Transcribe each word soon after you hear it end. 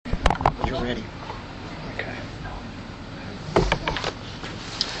you're ready. Okay.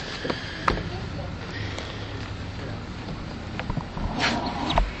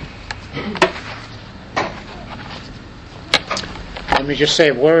 Let me just say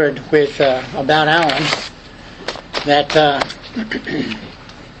a word about Alan. That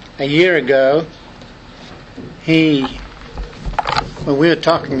a year ago, we were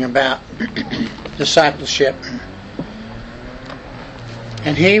talking about discipleship,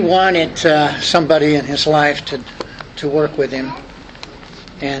 and he wanted somebody in his life to work with him.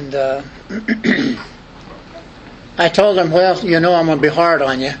 And I told him, well, I'm going to be hard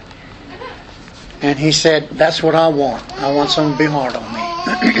on you. And he said, that's what I want. I want someone to be hard on me.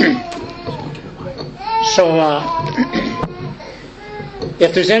 So,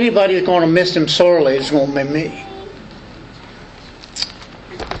 if there's anybody who's going to miss him sorely, it's going to be me.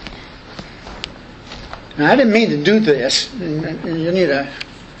 Now, I didn't mean to do this. I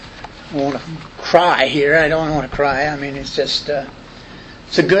want to cry here. I don't want to cry. I mean, it's just,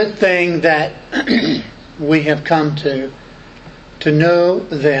 it's a good thing that we have come to know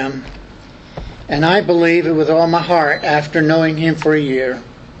them. And I believe it with all my heart, after knowing him for a year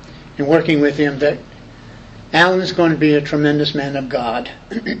and working with him, that Alan is going to be a tremendous man of God.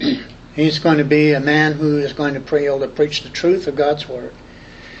 He's going to be a man who is going to be able to preach the truth of God's Word.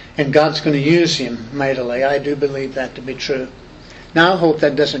 And God's going to use him mightily. I do believe that to be true. Now I hope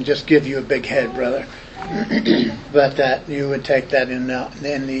that doesn't just give you a big head, brother, but that you would take that in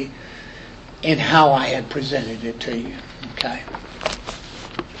how I had presented it to you. Okay.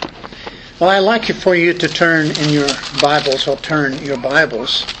 Well, I'd like for you to turn in your Bibles, or turn your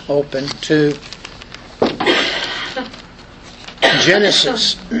Bibles open to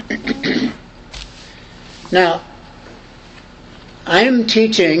Genesis. Now, I am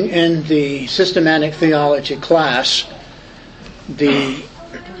teaching in the systematic theology class the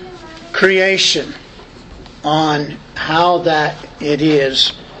creation, on how that it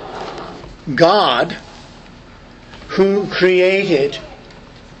is God who created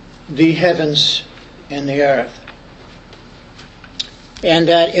the heavens and the earth. And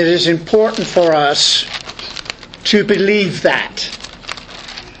that it is important for us to believe that.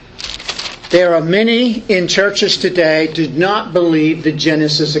 There are many in churches today who do not believe the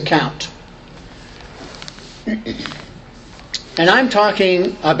Genesis account. And I'm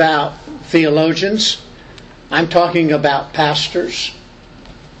talking about theologians, I'm talking about pastors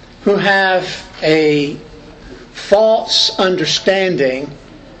who have a false understanding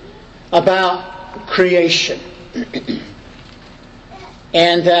about creation.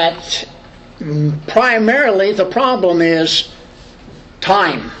 And that primarily the problem is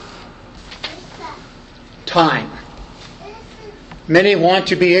time. Time. Many want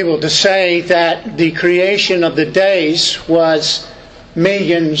to be able to say that the creation of the days was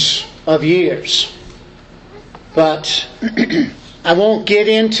millions of years. But I won't get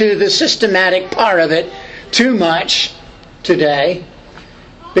into the systematic part of it too much today,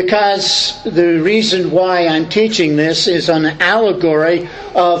 because the reason why I'm teaching this is an allegory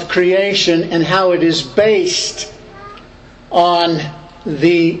of creation and how it is based on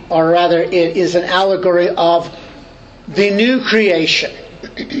it is an allegory of the new creation.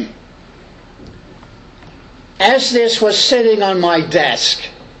 As this was sitting on my desk,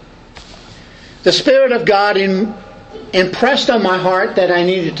 the Spirit of God impressed on my heart that I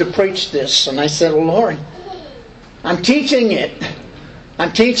needed to preach this. And I said, "Oh Lord, I'm teaching it.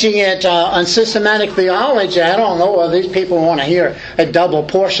 I'm teaching it on systematic theology. I don't know whether these people want to hear a double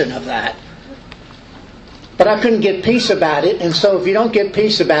portion of that." But I couldn't get peace about it. And so if you don't get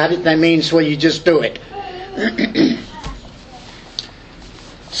peace about it, that means, well, you just do it.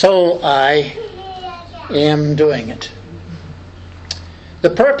 So I am doing it. The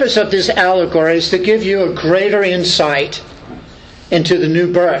purpose of this allegory is to give you a greater insight into the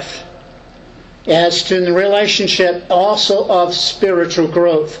new birth, as to the relationship also of spiritual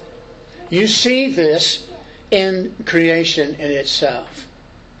growth. You see this in creation in itself.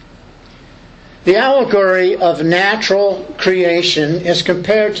 The allegory of natural creation is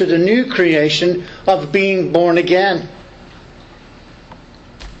compared to the new creation of being born again.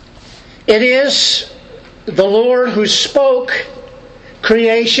 It is the Lord who spoke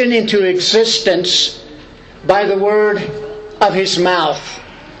creation into existence by the word of His mouth.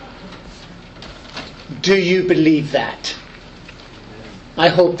 Do you believe that? I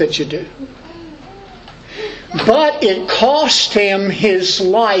hope that you do. But it cost Him His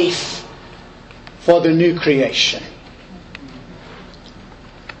life for the new creation.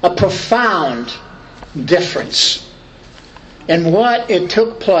 A profound difference in what it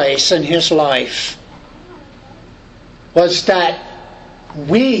took place in His life was that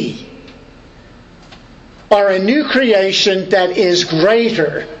we or a new creation that is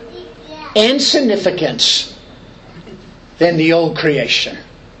greater in significance than the old creation.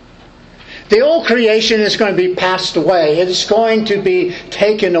 The old creation is going to be passed away. It is going to be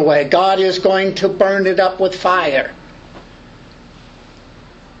taken away. God is going to burn it up with fire.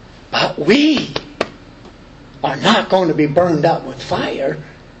 But we are not going to be burned up with fire.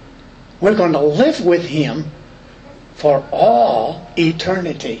 We're going to live with Him for all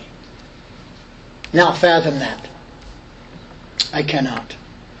eternity. Now fathom that. I cannot.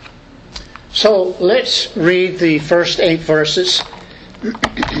 So let's read the first 8 verses.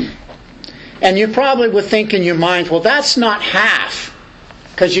 And you probably would think in your mind, well, that's not half,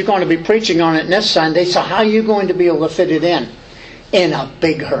 because you're going to be preaching on it next Sunday, so how are you going to be able to fit it in? In a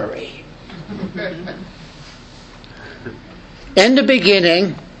big hurry. In the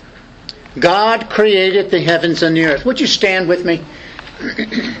beginning, God created the heavens and the earth. Would you stand with me?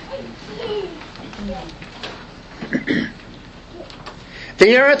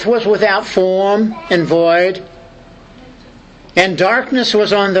 The earth was without form and void, and darkness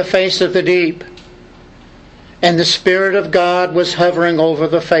was on the face of the deep, and the Spirit of God was hovering over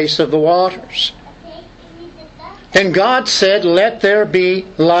the face of the waters. Then God said, "Let there be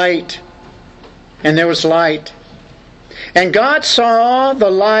light." And there was light. And God saw the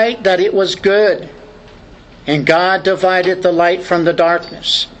light that it was good. And God divided the light from the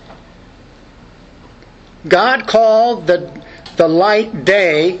darkness. God called the light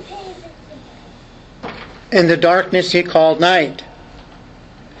day, and the darkness He called night.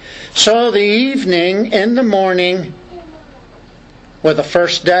 So the evening and the morning were the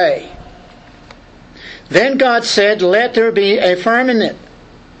first day. Then God said, "Let there be a firmament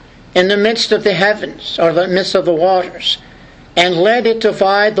in the midst of the heavens," or the midst of the waters, "and let it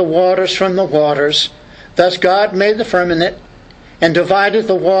divide the waters from the waters." Thus God made the firmament, and divided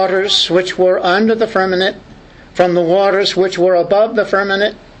the waters which were under the firmament from the waters which were above the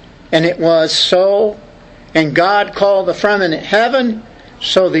firmament. And it was so. And God called the firmament heaven.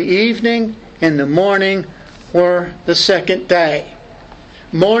 So the evening and the morning were the second day.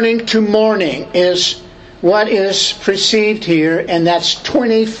 Morning to morning is what is perceived here, and that's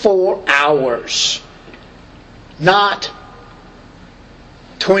 24 hours. Not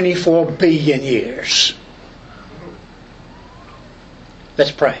 24 billion years.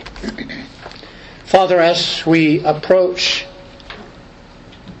 Let's pray. Father, as we approach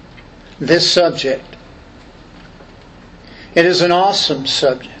this subject, it is an awesome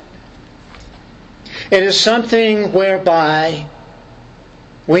subject. It is something whereby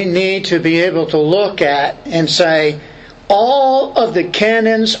we need to be able to look at and say, all of the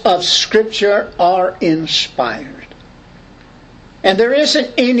canons of Scripture are inspired. And there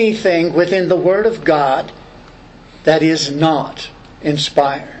isn't anything within the Word of God that is not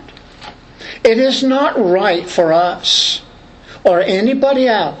inspired. It is not right for us or anybody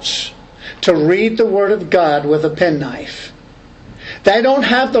else to read the Word of God with a penknife. They don't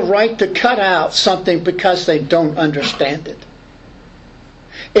have the right to cut out something because they don't understand it.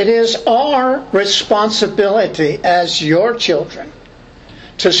 It is our responsibility as your children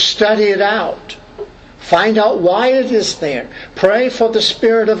to study it out. Find out why it is there. Pray for the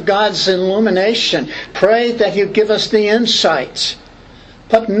Spirit of God's illumination. Pray that He'll give us the insights.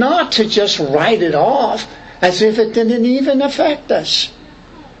 But not to just write it off as if it didn't even affect us.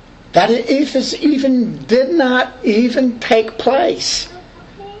 That if it even did not even take place.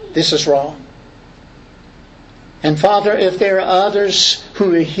 This is wrong. And Father, if there are others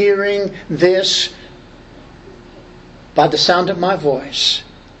who are hearing this by the sound of my voice,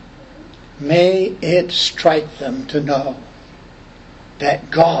 may it strike them to know that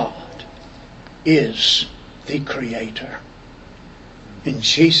God is the Creator. In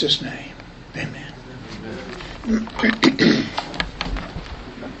Jesus' name, amen.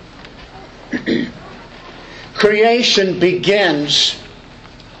 Creation begins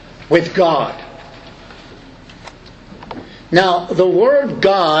with God. Now, the word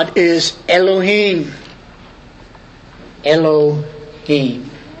God is Elohim. Elohim.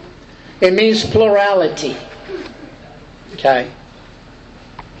 It means plurality. Okay?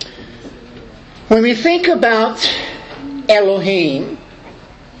 When we think about Elohim,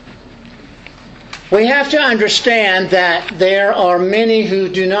 we have to understand that there are many who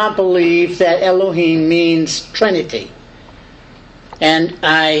do not believe that Elohim means Trinity. And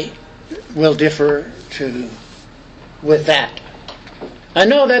I will differ with that. I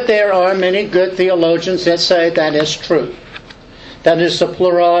know that there are many good theologians that say that is true. That is the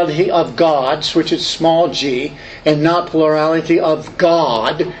plurality of gods, which is small g, and not plurality of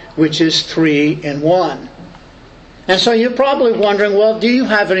God, which is 3 in 1. And so you're probably wondering, well, do you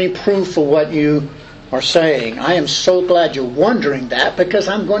have any proof for what you or saying. I am so glad you're wondering that, because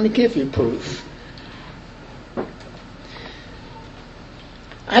I'm going to give you proof.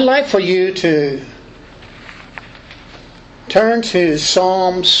 I'd like for you to turn to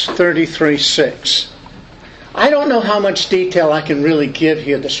Psalms 33:6. I don't know how much detail I can really give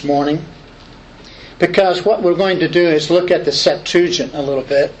here this morning, because what we're going to do is look at the Septuagint a little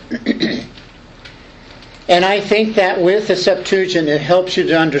bit. And I think that with the Septuagint it helps you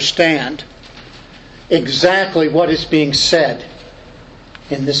to understand exactly what is being said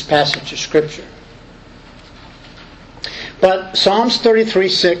in this passage of Scripture. But Psalms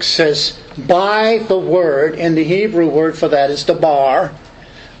 33:6 says, by the word, and the Hebrew word for that is dabar,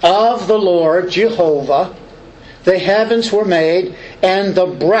 of the Lord Jehovah, the heavens were made, and the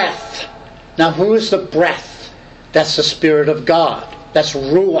breath. Now who is the breath? That's the Spirit of God. That's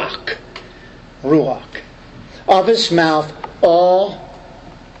Ruach. Ruach. Of His mouth, all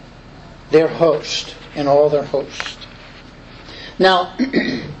their host, and all their host. Now,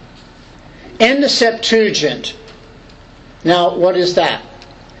 in the Septuagint, now what is that?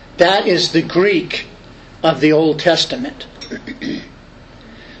 That is the Greek of the Old Testament.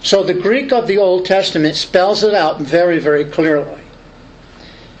 So the Greek of the Old Testament spells it out very, very clearly.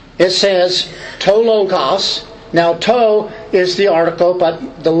 It says, to logos. Now, to is the article,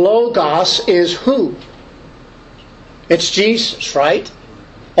 but the logos is who? It's Jesus, right?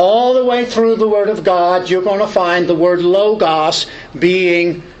 All the way through the Word of God, you're going to find the word logos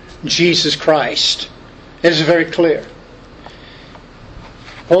being Jesus Christ. It is very clear.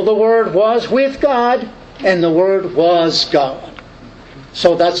 For the Word was with God, and the Word was God.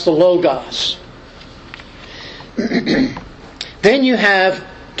 So that's the logos. Then you have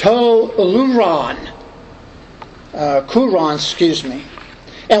luron. Kuron, excuse me.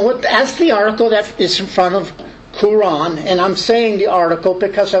 And that's the article that is in front of Quran, and I'm saying the article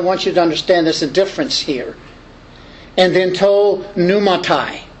because I want you to understand there's a difference here. And then to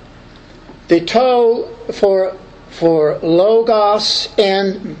pneumatai. The to for logos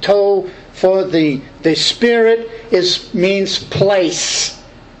and to for the Spirit means place.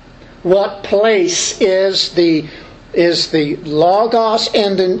 What place is the logos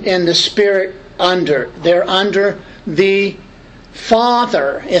and the Spirit under? They're under the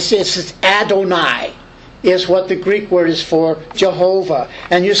Father. It's Adonai. Is what the Greek word is for Jehovah.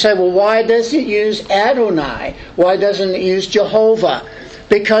 And you say, well, why does it use Adonai? Why doesn't it use Jehovah?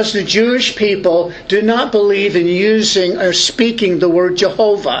 Because the Jewish people do not believe in using or speaking the word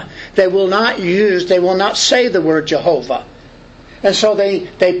Jehovah. They will not say the word Jehovah. And so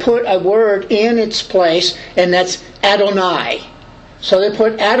they put a word in its place, and that's Adonai. So they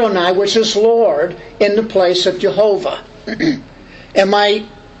put Adonai, which is Lord, in the place of Jehovah. Am I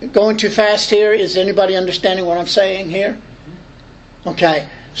going too fast here? Is anybody understanding what I'm saying here? Okay.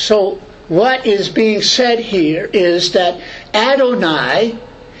 So what is being said here is that Adonai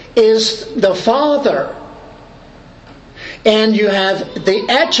is the Father. And you have the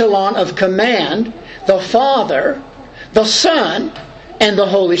echelon of command, the Father, the Son, and the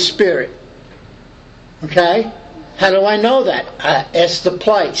Holy Spirit. Okay? How do I know that? It's the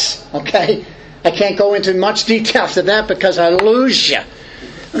place. Okay? I can't go into much detail to that because I lose you.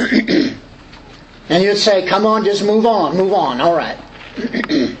 And you'd say, come on, just move on, all right.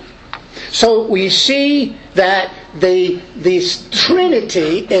 So we see that the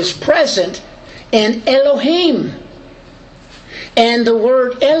Trinity is present in Elohim. And the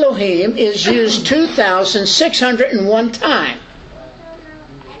word Elohim is used 2,601 times.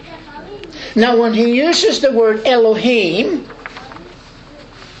 Now when he uses the word Elohim,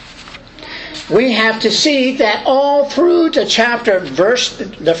 we have to see that all through the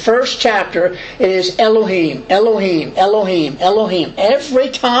first chapter, it is Elohim, Elohim, Elohim, Elohim. Every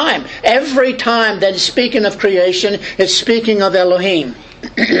time that it's speaking of creation, it's speaking of Elohim.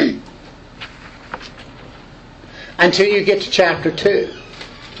 Until you get to chapter 2.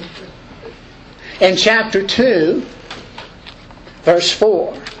 In chapter 2, verse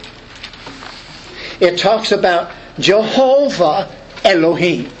 4, it talks about Jehovah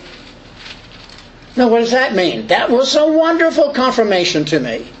Elohim. Now, what does that mean? That was a wonderful confirmation to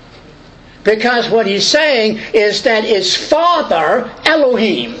me. Because what he's saying is that it's Father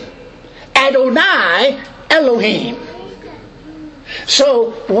Elohim. Adonai Elohim.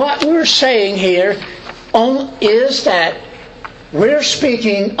 So, what we're saying here is that we're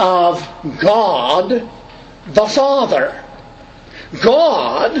speaking of God the Father,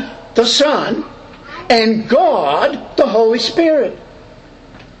 God the Son, and God the Holy Spirit.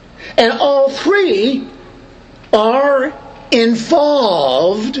 And all three are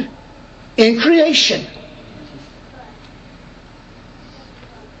involved in creation.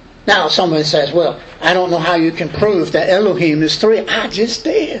 Now someone says, well, I don't know how you can prove that Elohim is three. I just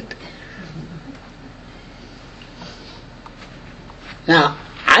did. Now,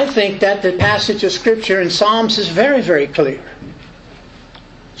 I think that the passage of Scripture in Psalms is very, very clear.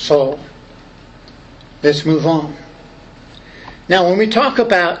 So, let's move on. Now, when we talk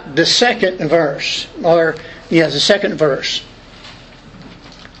about the second verse, the second verse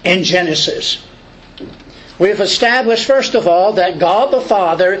in Genesis, we have established, first of all, that God the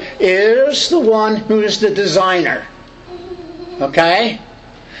Father is the one who is the designer. Okay?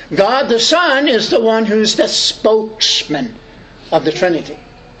 God the Son is the one who is the spokesman of the Trinity.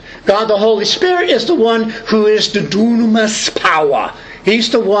 God the Holy Spirit is the one who is the dunamis power.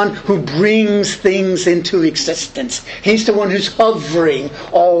 He's the one who brings things into existence. He's the one who's hovering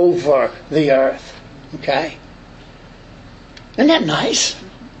over the earth. Okay? Isn't that nice?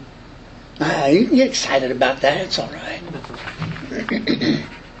 You can get excited about that. It's all right.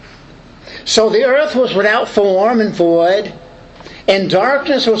 So the earth was without form and void, and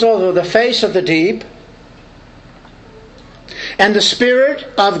darkness was over the face of the deep, and the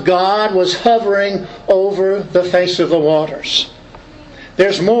Spirit of God was hovering over the face of the waters.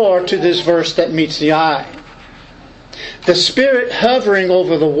 There's more to this verse that meets the eye. The Spirit hovering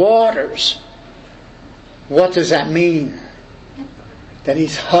over the waters. What does that mean? That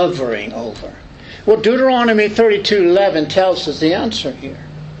He's hovering over. Well, Deuteronomy 32:11 tells us the answer here.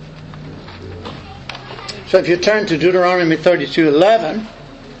 So if you turn to Deuteronomy 32:11,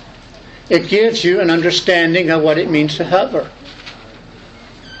 it gives you an understanding of what it means to hover.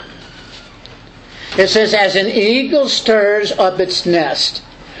 It says, as an eagle stirs up its nest,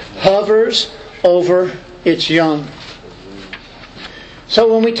 hovers over its young.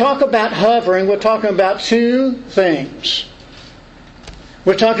 So when we talk about hovering, we're talking about two things.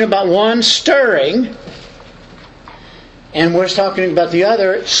 We're talking about one, stirring, and we're talking about the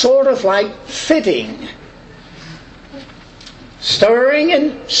other, sort of like sitting. Stirring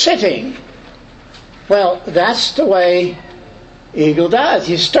and sitting. Well, that's the way eagle does.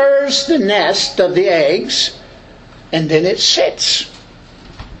 He stirs the nest of the eggs, and then it sits.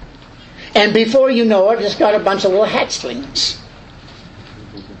 And before you know it, it's got a bunch of little hatchlings.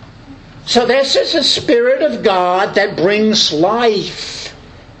 So this is the Spirit of God that brings life.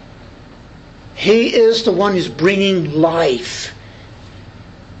 He is the one who's bringing life.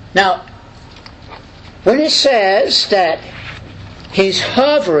 Now, when it says that He's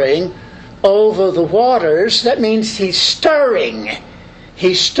hovering over the waters, that means He's stirring.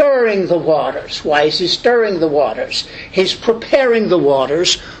 He's stirring the waters. Why is He stirring the waters? He's preparing the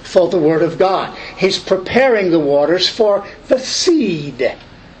waters for the Word of God. He's preparing the waters for the seed.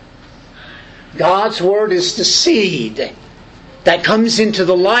 God's Word is the seed that comes into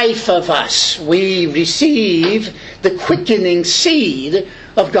the life of us. We receive the quickening seed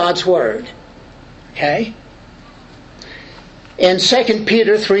of God's Word. Okay? In 2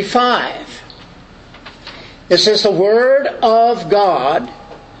 Peter 3:5, it says, the Word of God,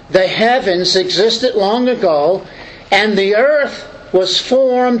 the heavens existed long ago, and the earth was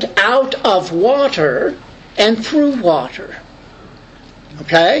formed out of water and through water.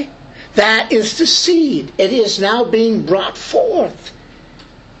 Okay? That is the seed. It is now being brought forth.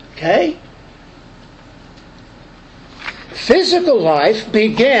 Okay? Physical life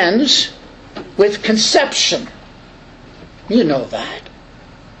begins with conception. You know that.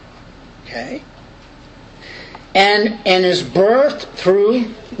 Okay? And is birthed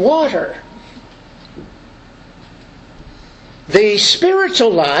through water. The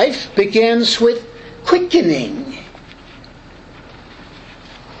spiritual life begins with quickening.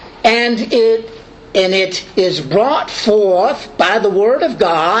 And it is brought forth by the Word of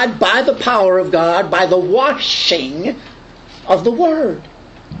God, by the power of God, by the washing of the Word,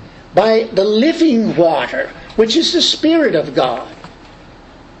 by the living water, which is the Spirit of God.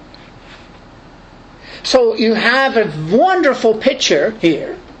 So you have a wonderful picture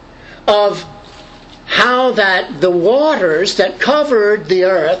here of how that the waters that covered the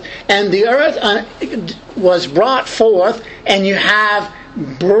earth, and the earth was brought forth, and you have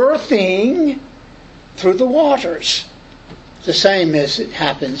birthing through the waters. The same as it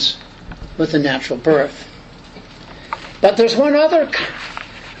happens with the natural birth. But there's one other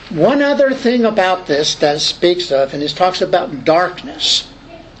thing about this that it speaks of, and it talks about darkness.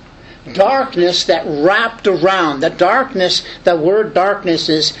 Darkness that wrapped around. The word darkness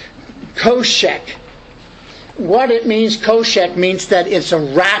is koshek. What it means, koshek, means that it's a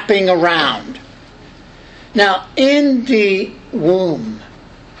wrapping around. Now, in the womb,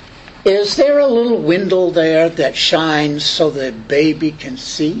 is there a little window there that shines so the baby can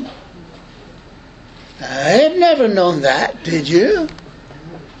see? I had never known that, did you?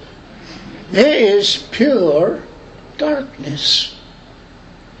 It is pure darkness.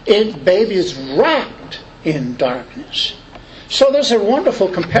 Baby is wrapped in darkness. So there's a wonderful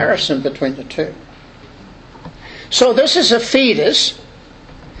comparison between the two. So this is a fetus.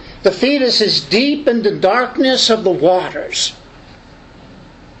 The fetus is deep in the darkness of the waters.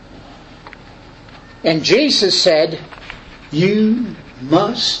 And Jesus said, you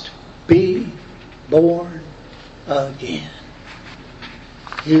must be born again.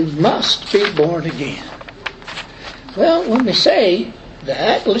 You must be born again. Well, when we say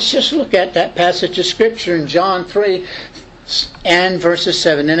that, let's just look at that passage of Scripture in John 3 and verses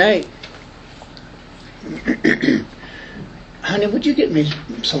 7 and 8. Honey, would you get me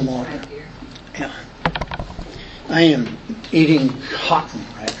some water? Yeah. I am eating cotton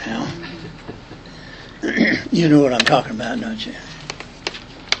right now. You know what I'm talking about, don't you?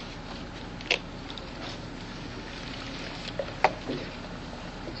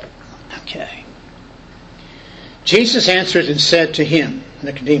 Okay. Jesus answered and said to him,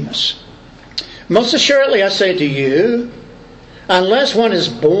 Nicodemus, most assuredly I say to you, unless one is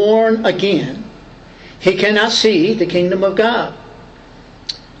born again, he cannot see the kingdom of God.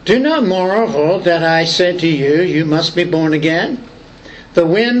 Do not marvel that I said to you, you must be born again. The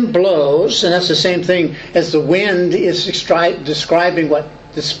wind blows, and that's the same thing as the wind is describing what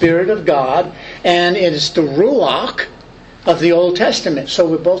the Spirit of God, and it is the Ruach of the Old Testament. So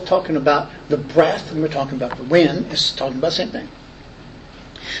we're both talking about the breath, and we're talking about the wind. It's talking about the same thing.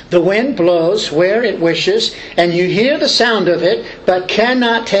 The wind blows where it wishes, and you hear the sound of it, but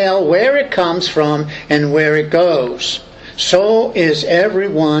cannot tell where it comes from and where it goes. So is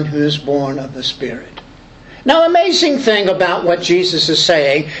everyone who is born of the Spirit. Now, the amazing thing about what Jesus is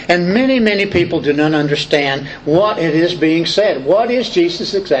saying, and many people do not understand what it is being said. What is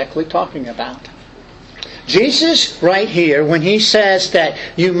Jesus exactly talking about? Jesus, right here, when he says that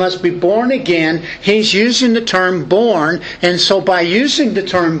you must be born again, he's using the term born, and so by using the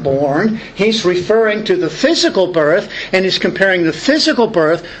term born, he's referring to the physical birth, and he's comparing the physical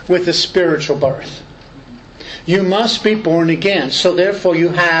birth with the spiritual birth. You must be born again. So therefore you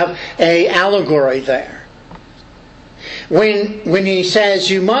have an allegory there. When he says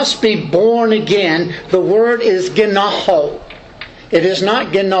you must be born again, the word is genoho. It is not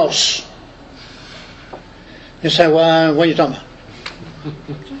genos. You say, well, what are you talking about?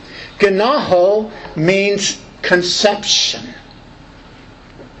 Genoho means conception.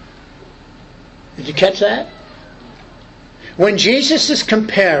 Did you catch that? When Jesus is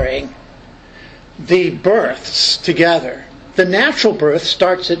comparing the births together, the natural birth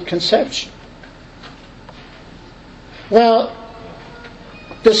starts at conception. Well,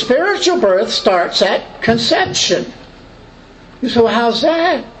 the spiritual birth starts at conception. You say, well, how's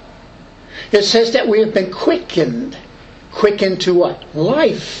that? It says that we have been quickened. Quickened to what?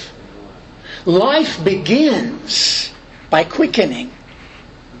 Life. Life begins by quickening.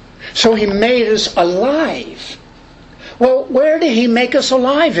 So he made us alive. Well, where did he make us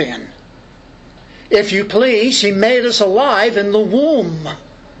alive in? If you please, he made us alive in the womb.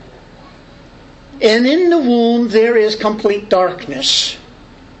 And in the womb there is complete darkness.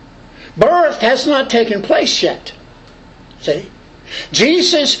 Birth has not taken place yet. See?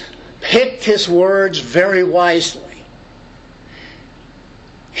 Jesus picked his words very wisely.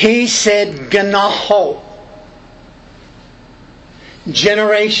 He said genoho.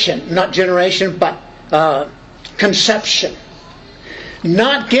 Generation. Not generation, but conception.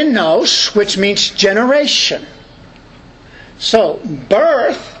 Not genos, which means generation. So,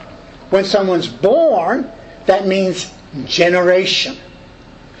 birth, when someone's born, that means generation.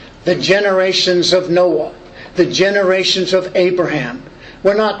 The generations of Noah. The generations of Abraham.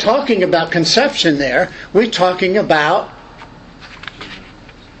 We're not talking about conception there. We're talking about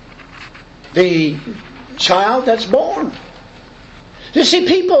the child that's born. You see,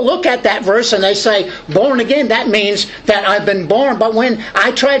 people look at that verse and they say, born again, that means that I've been born. But when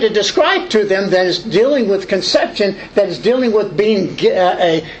I try to describe to them that is dealing with conception, that is dealing with being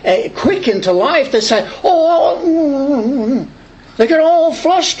quickened to life, they say, they get all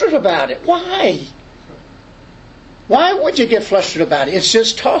flustered about it. Why? Why would you get flustered about it? It's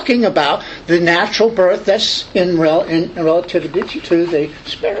just talking about the natural birth that's in relativity to the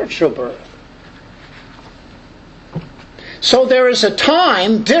spiritual birth. So there is a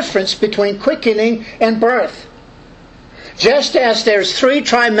time difference between quickening and birth. Just as there's 3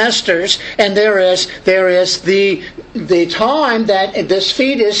 trimesters, and there is the time that this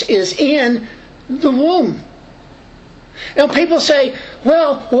fetus is in the womb. You know, people say,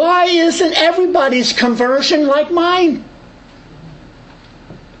 well, why isn't everybody's conversion like mine?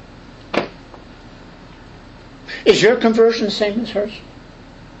 Is your conversion the same as hers?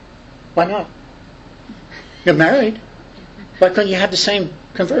 Why not? You're married. Why couldn't you have the same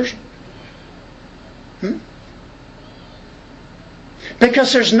conversion?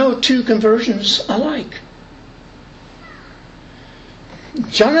 Because there's no two conversions alike.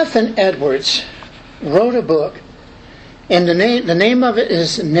 Jonathan Edwards wrote a book, and the name of it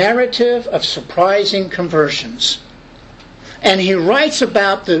is Narrative of Surprising Conversions. And he writes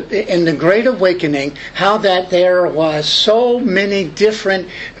about in the Great Awakening how that there was so many different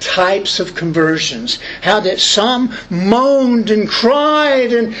types of conversions. How that some moaned and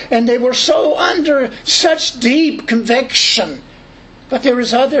cried and they were so under such deep conviction. But there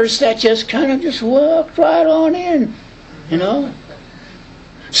was others that just kind of just walked right on in, you know.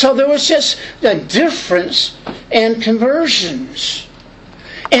 So there was just a difference in conversions.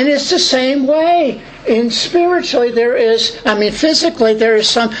 And it's the same way. Spiritually physically there is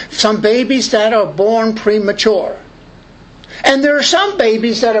some babies that are born premature. And there are some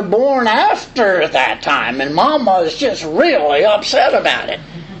babies that are born after that time, and Mama is just really upset about it.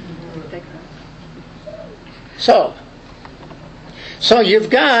 So you've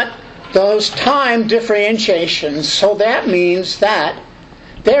got those time differentiations, so that means that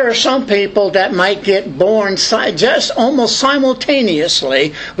there are some people that might get born just almost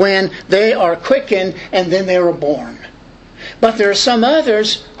simultaneously when they are quickened and then they were born. But there are some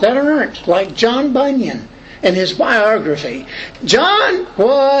others that aren't, like John Bunyan in his biography. John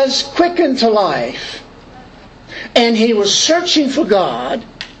was quickened to life, and he was searching for God,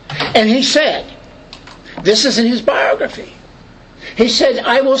 and he said, this is in his biography, he said,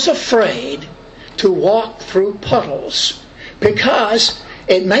 I was afraid to walk through puddles because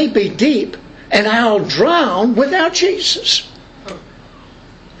it may be deep and I'll drown without Jesus.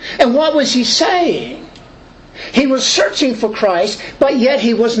 And what was he saying? He was searching for Christ, but yet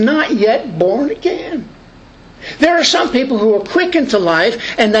he was not yet born again. There are some people who are quickened to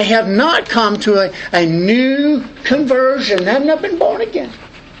life and they have not come to a new conversion. They have not been born again.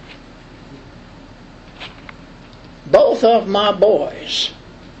 Both of my boys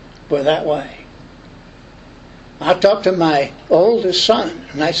were that way. I talked to my oldest son,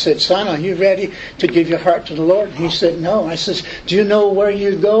 and I said, son, are you ready to give your heart to the Lord? And he said, no. I said, do you know where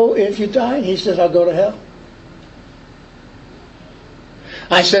you go if you die? And he said, I'll go to hell.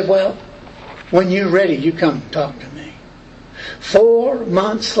 I said, well, when you're ready, you come talk to me. 4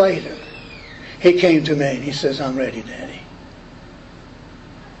 months later, he came to me and he says, I'm ready, Daddy.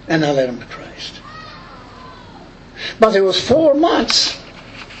 And I led him to Christ. But it was 4 months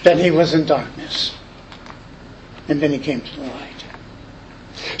that he was in darkness. And then he came to the light.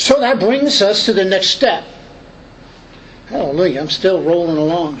 So that brings us to the next step. Hallelujah, I'm still rolling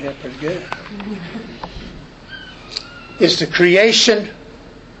along here pretty good. Is the creation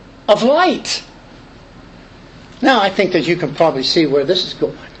of light. Now I think that you can probably see where this is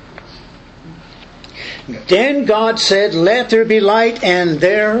going. Then God said, let there be light, and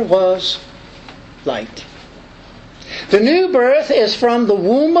there was light. The new birth is from the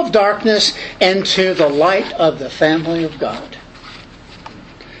womb of darkness into the light of the family of God.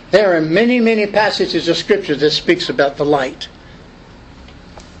 There are many, many passages of Scripture that speaks about the light.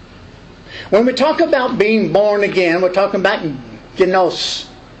 When we talk about being born again, we're talking about genos,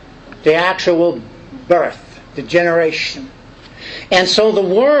 the actual birth, the generation. And so the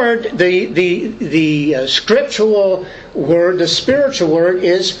word, the scriptural word, the spiritual word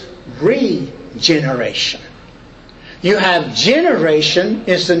is regeneration. You have generation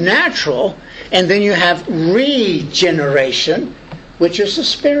is the natural, and then you have regeneration, which is the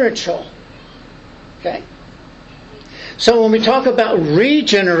spiritual. Okay? So when we talk about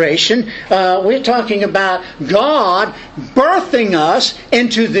regeneration, we're talking about God birthing us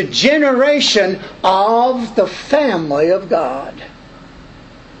into the generation of the family of God.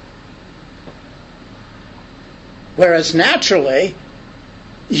 Whereas naturally,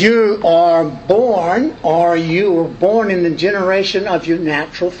 you are born, or you were born in the generation of your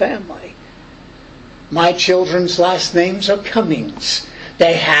natural family. My children's last names are Cummings.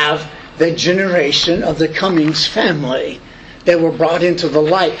 They have the generation of the Cummings family. They were brought into the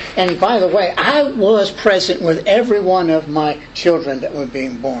light. And by the way, I was present with every one of my children that were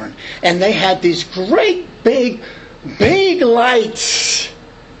being born. And they had these great big lights.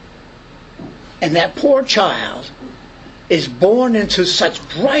 And that poor child is born into such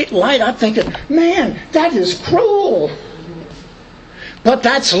bright light. I'm thinking, man, that is cruel. But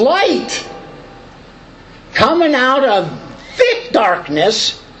that's light. Coming out of thick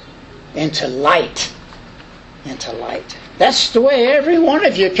darkness into light. Into light. That's the way every one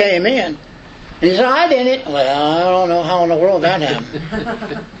of you came in. And he said, I didn't. Well, I don't know how in the world that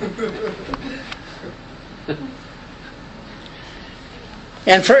happened.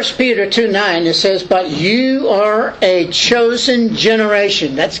 And 1 Peter 2:9 it says, "But you are a chosen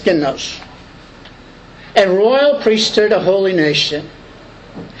generation," that's genos, "a royal priesthood, a holy nation,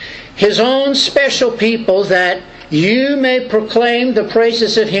 His own special people, that you may proclaim the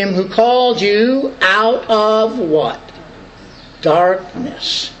praises of Him who called you out of" what?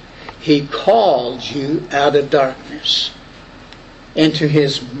 Darkness. He called you out of darkness into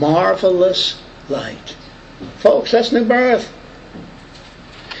His marvelous light. Folks, that's new birth.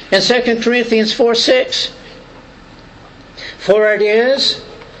 In 2 Corinthians 4:6, "For it is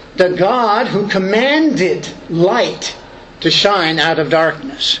the God who commanded light to shine out of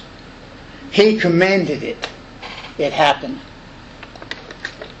darkness." He commanded it. It happened.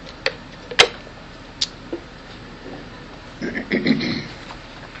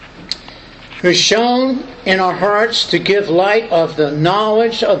 Who shone in our hearts to give light of the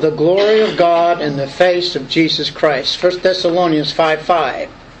knowledge of the glory of God in the face of Jesus Christ. 1 Thessalonians 5:5.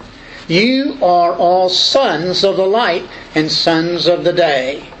 "You are all sons of the light and sons of the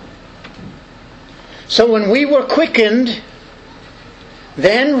day." So when we were quickened,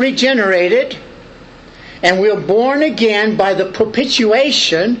 then regenerated, and we were born again by the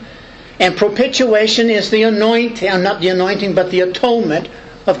propitiation, and propitiation is the anointing, not the anointing, but the atonement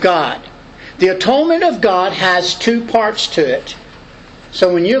of God. The atonement of God has two parts to it.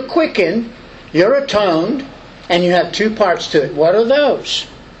 So when you're quickened, you're atoned, and you have two parts to it. What are those?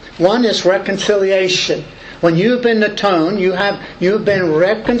 One is reconciliation. When you've been atoned, you've been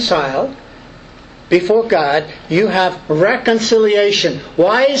reconciled before God. You have reconciliation.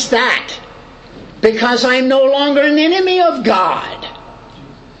 Why is that? Because I'm no longer an enemy of God.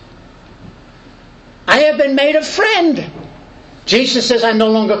 I have been made a friend. Jesus says, "I no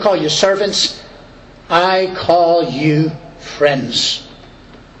longer call you servants. I call you friends."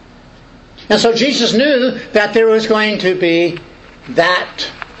 And so Jesus knew that there was going to be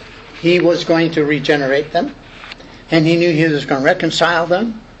that. He was going to regenerate them. And He knew He was going to reconcile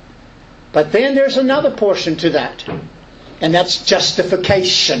them. But then there's another portion to that. And that's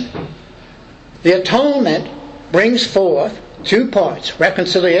justification. The atonement brings forth two parts: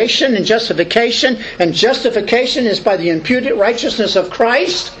 reconciliation and justification. And justification is by the imputed righteousness of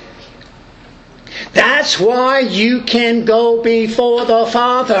Christ. That's why you can go before the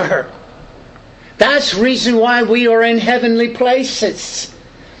Father. That's the reason why we are in heavenly places.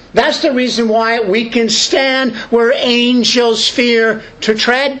 That's the reason why we can stand where angels fear to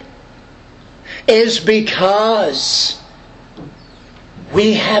tread, is because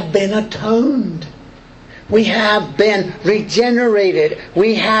we have been atoned. We have been regenerated.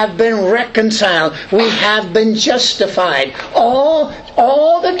 We have been reconciled. We have been justified.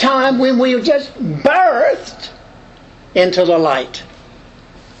 All the time when we were just birthed into the light.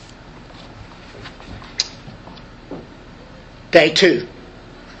 Day 2.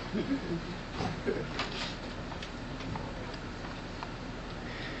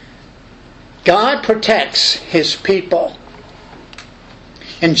 God protects His people.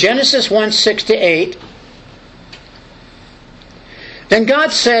 In Genesis 1:6-8, "Then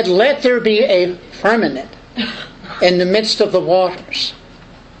God said, let there be a firmament in the midst of the waters,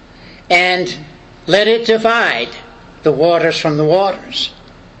 and let it divide the waters from the waters.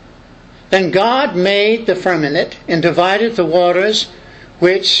 Then God made the firmament and divided the waters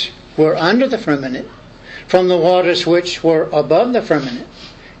which were under the firmament from the waters which were above the firmament.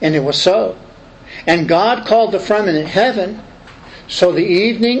 And it was so. And God called the firmament heaven. So the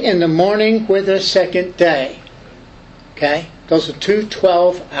evening and the morning were the second day." Okay? Those are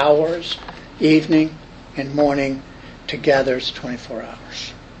 12 hours, evening and morning. Together it's 24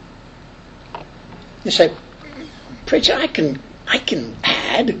 hours. You say, "Preacher, I can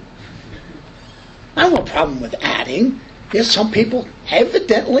add. I have no problem with adding." Yes, some people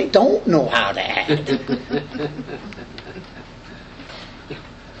evidently don't know how to add.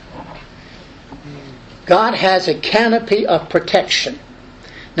 God has a canopy of protection.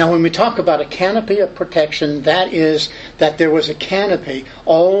 Now, when we talk about a canopy of protection, that is that there was a canopy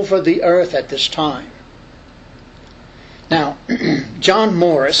over the earth at this time. Now, John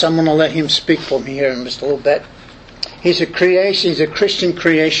Morris, I'm going to let him speak for me here in just a little bit. He's a Christian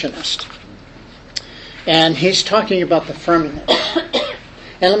creationist. And he's talking about the firmament.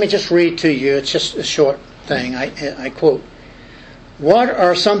 And let me just read to you, it's just a short thing, I quote. "What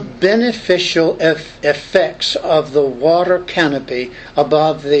are some beneficial effects of the water canopy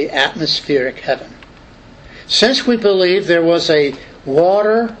above the atmospheric heaven? Since we believe there was a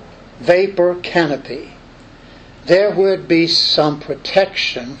water vapor canopy, there would be some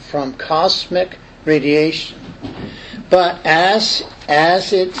protection from cosmic radiation. But as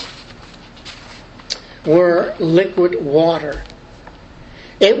it were liquid water,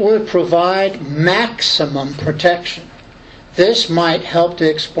 It would provide maximum protection. This might help to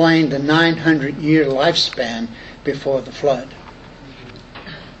explain the 900-year lifespan before the flood.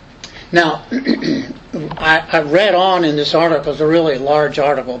 Now, I read on in this article. It's a really large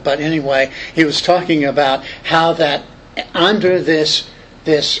article, but anyway, he was talking about how that under this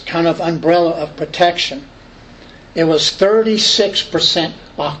kind of umbrella of protection, it was 36%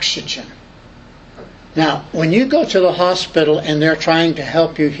 oxygen. Now, when you go to the hospital and they're trying to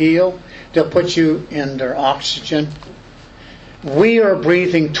help you heal, they'll put you in their oxygen. We are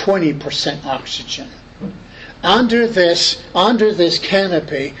breathing 20% oxygen. Under this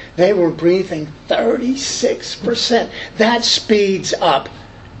canopy, they were breathing 36%. That speeds up.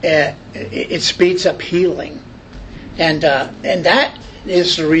 It speeds up healing, and that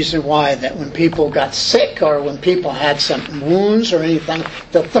is the reason why that when people got sick or when people had some wounds or anything,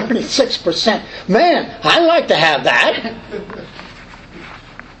 the 36%. Man, I'd like to have that.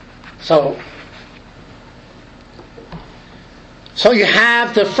 So you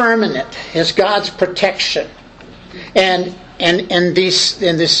have the firmament as God's protection. And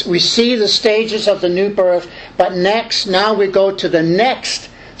this we see the stages of the new birth, but now we go to the next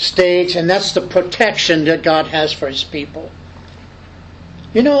stage, and that's the protection that God has for His people.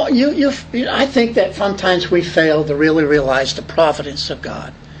 You know, I think that sometimes we fail to really realize the providence of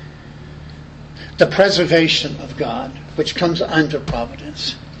God, the preservation of God, which comes under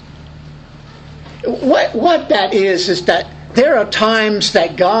providence. What that is that there are times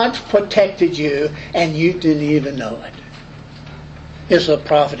that God protected you and you didn't even know it. It's the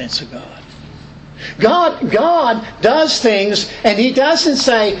providence of God. God does things and He doesn't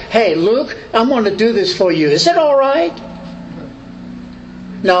say, "Hey, Luke, I'm going to do this for you. Is it all right?"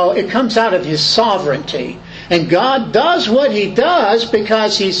 No, it comes out of His sovereignty. And God does what He does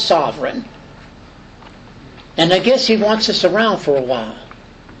because He's sovereign. And I guess He wants us around for a while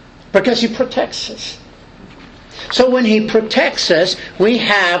because He protects us. So when He protects us, we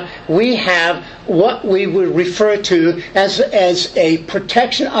have what we would refer to as a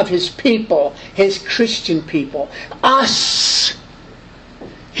protection of His people, His Christian people, us.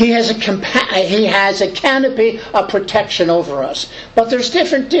 He has a canopy of protection over us. But there's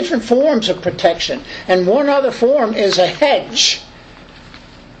different forms of protection, and one other form is a hedge.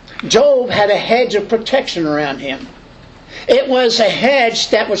 Job had a hedge of protection around him. It was a hedge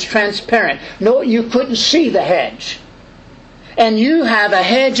that was transparent. No, you couldn't see the hedge. And you have a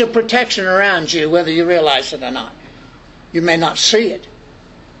hedge of protection around you, whether you realize it or not. You may not see it,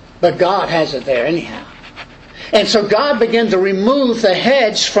 but God has it there anyhow. And so God began to remove the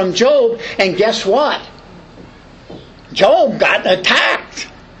hedge from Job, and guess what? Job got attacked.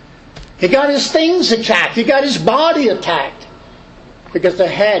 He got his things attacked. He got his body attacked because the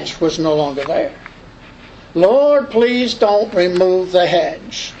hedge was no longer there. Lord, please don't remove the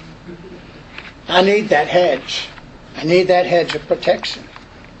hedge. I need that hedge. I need that hedge of protection.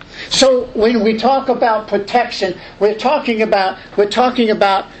 So when we talk about protection, we're talking about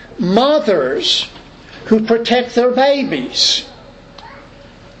mothers who protect their babies.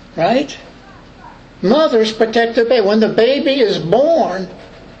 Right? Mothers protect their baby. When the baby is born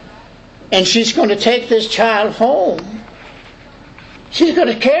and she's going to take this child home, she's going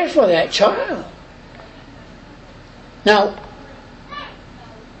to care for that child. Now,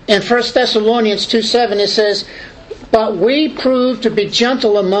 in 1 Thessalonians 2:7 it says, "But we prove to be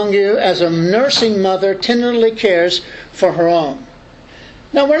gentle among you as a nursing mother tenderly cares for her own."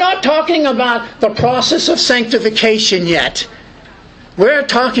 Now, we're not talking about the process of sanctification yet. We're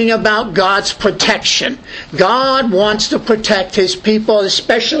talking about God's protection. God wants to protect His people,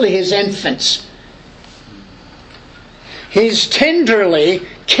 especially His infants. He's tenderly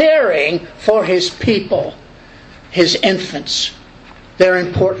caring for His people, His infants. They're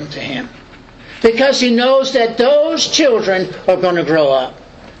important to Him, because He knows that those children are going to grow up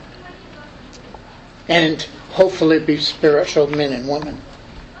and hopefully be spiritual men and women.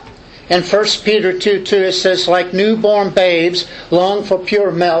 In 1 Peter 2:2 it says, "Like newborn babes, long for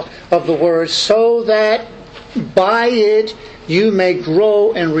pure milk of the word, so that by it you may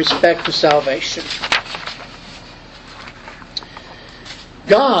grow in respect to salvation."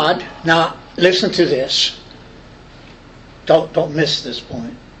 God, now listen to this. Don't miss this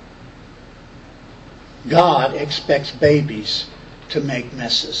point. God expects babies to make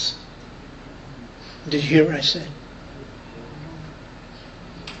messes. Did you hear what I said?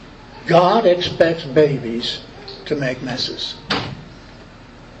 God expects babies to make messes.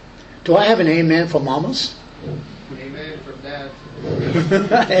 Do I have an amen for mamas? Amen from Dad.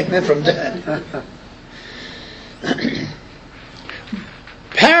 Amen from Dad.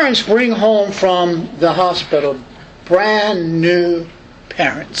 Parents bring home from the hospital brand new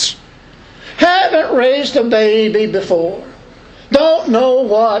parents. Haven't raised a baby before. Don't know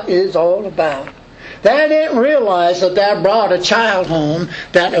what it's all about. They didn't realize that they brought a child home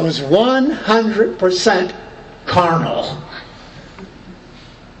that was 100% carnal.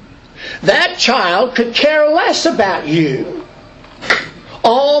 That child could care less about you.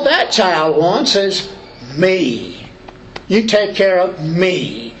 All that child wants is me. You take care of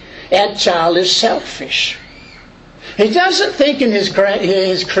me. That child is selfish. He doesn't think in his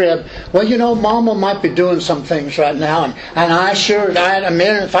crib, well, you know, Mama might be doing some things right now, and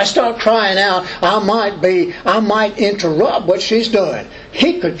if I start crying out, I might interrupt what she's doing.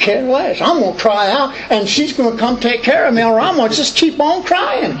 He could care less. I'm going to cry out, and she's going to come take care of me, or I'm going to just keep on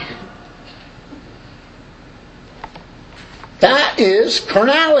crying. That is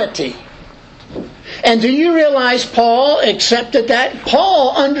carnality. And do you realize Paul accepted that?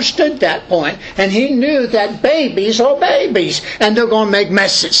 Paul understood that point. And he knew that babies are babies. And they're going to make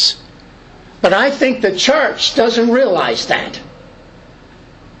messes. But I think the church doesn't realize that.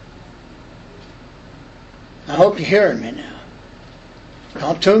 I hope you're hearing me now.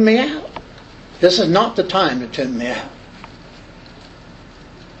 Don't tune me out. This is not the time to tune me out.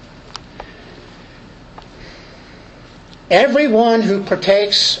 Everyone who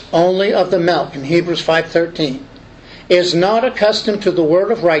partakes only of the milk, in Hebrews 5:13, is not accustomed to the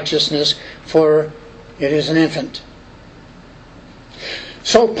word of righteousness, for it is an infant.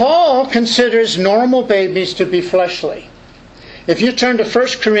 So Paul considers normal babies to be fleshly. If you turn to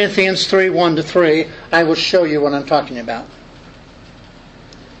 1 Corinthians 3:1-3, I will show you what I'm talking about.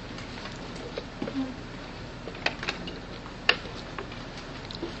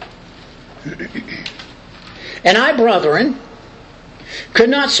 And I, brethren,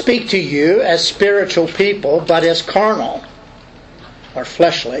 could not speak to you as spiritual people, but as carnal, or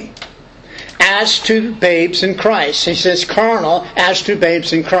fleshly, as to babes in Christ. He says carnal as to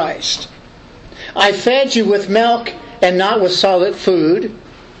babes in Christ. I fed you with milk and not with solid food,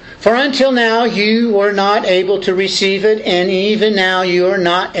 for until now you were not able to receive it, and even now you are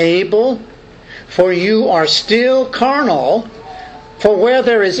not able, for you are still carnal. For where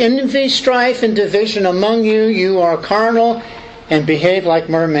there is envy, strife, and division among you, you are carnal and behave like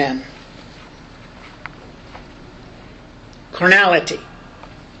mere men. Carnality.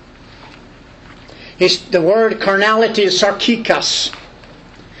 The word carnality is sarkikas.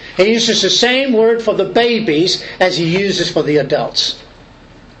 He uses the same word for the babies as he uses for the adults.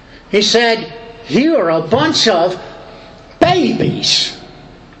 He said, you are a bunch of babies.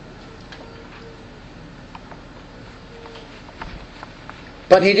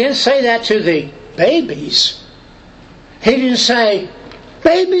 But he didn't say that to the babies. He didn't say,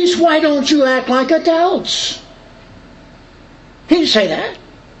 babies, why don't you act like adults? He didn't say that.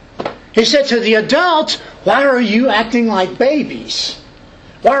 He said to the adults, why are you acting like babies?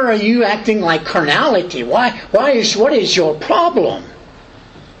 Why are you acting like carnality? What is your problem?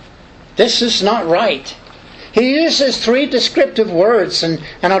 This is not right. He uses 3 descriptive words, and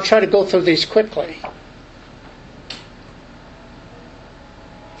I'll try to go through these quickly.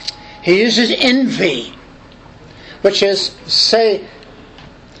 He uses envy, which is, say,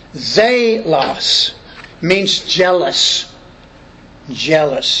 zelos, means jealous.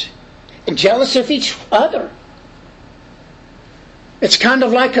 Jealous. And jealous of each other. It's kind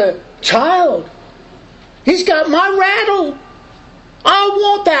of like a child. He's got my rattle. I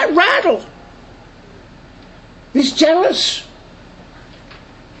want that rattle. He's jealous.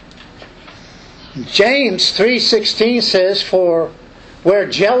 James 3:16 says, for where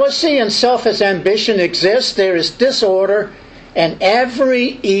jealousy and selfish ambition exist, there is disorder and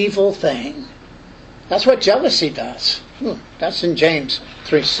every evil thing. That's what jealousy does. That's in James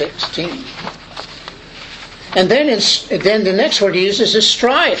 3:16. And then the next word he uses is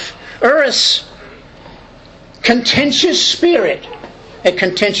strife. Eris. Contentious spirit. A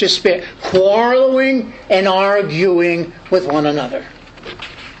contentious spirit. Quarreling and arguing with one another.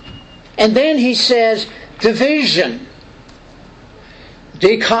 And then he says division.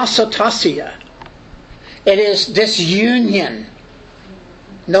 Dikasotasia. It is disunion.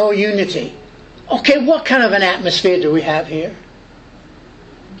 No unity. Okay, what kind of an atmosphere do we have here?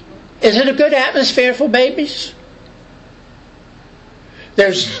 Is it a good atmosphere for babies?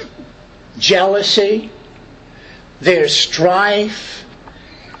 There's jealousy. There's strife.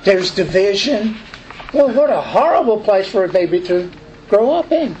 There's division. Well, what a horrible place for a baby to grow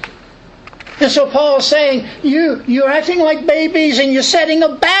up in. And so Paul's saying, you're acting like babies and you're setting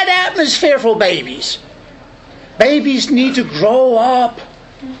a bad atmosphere for babies. Babies need to grow up.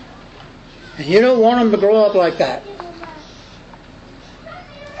 And you don't want them to grow up like that.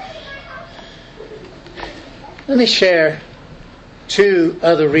 Let me share two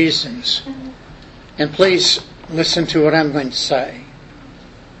other reasons. And please listen to what I'm going to say,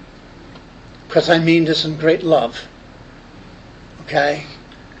 because I mean this in great love. Okay?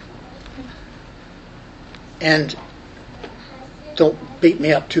 And don't beat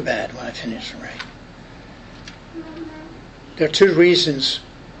me up too bad when I finish, right? There are two reasons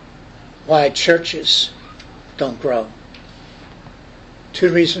why churches don't grow.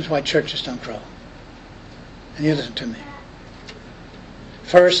 Two reasons why churches don't grow. And you listen to me.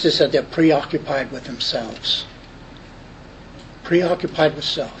 First is that they're preoccupied with themselves. Preoccupied with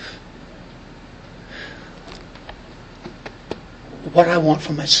self. What I want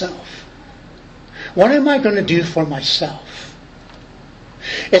for myself. What am I going to do for myself?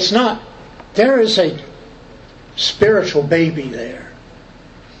 It's not, there is a spiritual baby there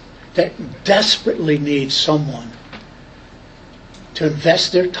that desperately needs someone to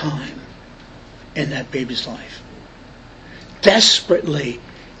invest their time in that baby's life. Desperately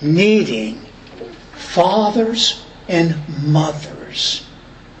needing fathers and mothers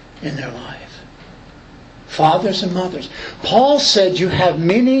in their life. Fathers and mothers. Paul said you have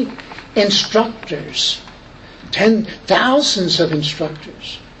many instructors, thousands of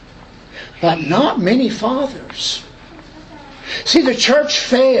instructors, but not many fathers. See, the church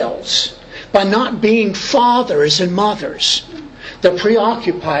fails by not being fathers and mothers. They're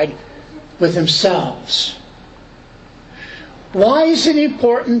preoccupied with themselves. Why is it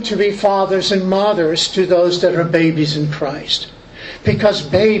important to be fathers and mothers to those that are babies in Christ? Because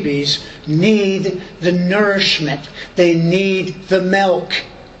babies need the nourishment. They need the milk.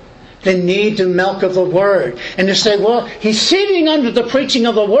 They need the milk of the Word. And they say, well, he's sitting under the preaching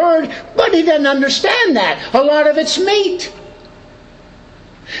of the Word, but he doesn't understand that. A lot of it's meat.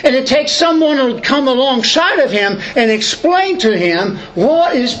 And it takes someone to come alongside of him and explain to him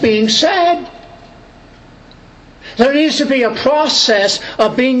what is being said. There needs to be a process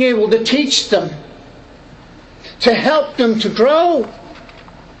of being able to teach them, to help them to grow.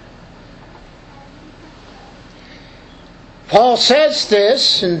 Paul says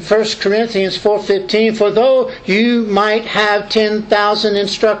this in 1 Corinthians 4:15, for though you might have 10,000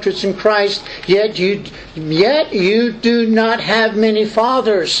 instructors in Christ, yet you do not have many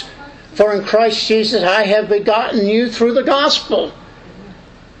fathers. For in Christ Jesus I have begotten you through the gospel.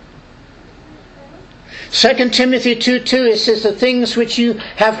 2 Timothy 2:2, it says, the things which you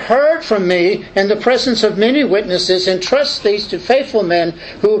have heard from me in the presence of many witnesses, entrust these to faithful men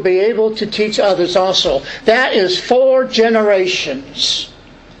who will be able to teach others also. That is 4 generations.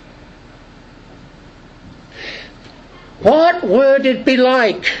 What would it be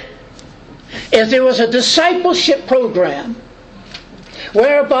like if there was a discipleship program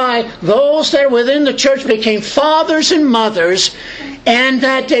whereby those that are within the church became fathers and mothers, and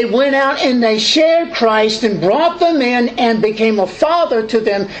that they went out and they shared Christ and brought them in and became a father to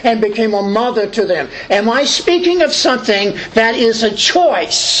them and became a mother to them? Am I speaking of something that is a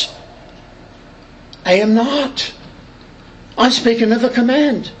choice? I am not. I'm speaking of a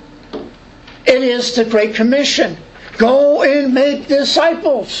command. It is the Great Commission. Go and make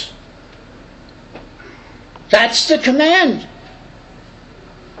disciples. That's the command.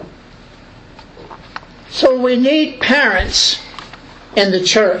 So we need parents in the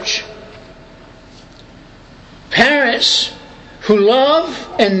church. Parents who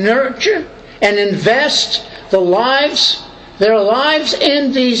love and nurture and invest their lives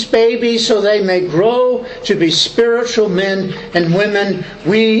in these babies so they may grow to be spiritual men and women.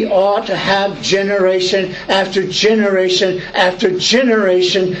 We ought to have generation after generation after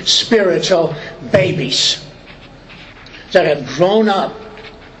generation spiritual babies that have grown up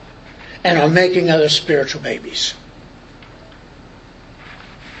and are making other spiritual babies.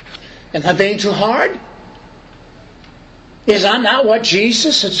 Am I being too hard? Is that not what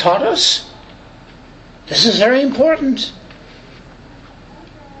Jesus has taught us? This is very important.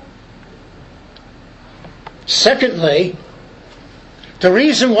 Secondly, the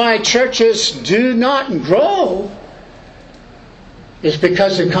reason why churches do not grow is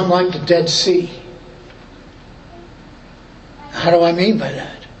because they come like the Dead Sea. How do I mean by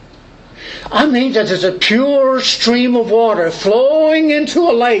that? I mean that there's a pure stream of water flowing into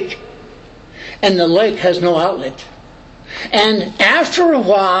a lake, and the lake has no outlet. And after a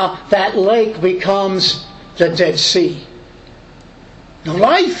while, that lake becomes the Dead Sea. No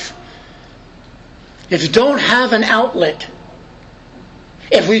life. If you don't have an outlet,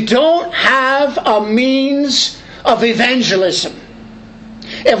 if we don't have a means of evangelism,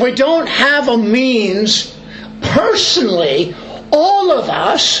 if we don't have a means personally, all of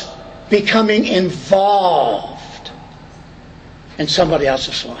us becoming involved in somebody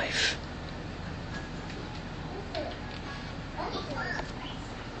else's life.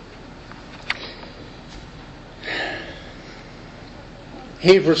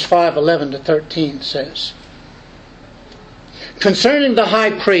 Hebrews 5:11 to 13 says, concerning the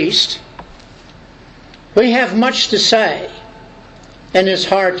high priest, we have much to say, and it's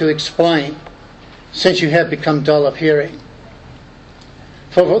hard to explain, since you have become dull of hearing.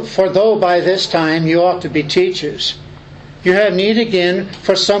 For though by this time you ought to be teachers, you have need again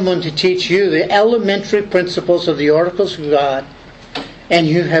for someone to teach you the elementary principles of the oracles of God, and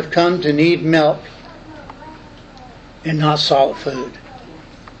you have come to need milk and not solid food.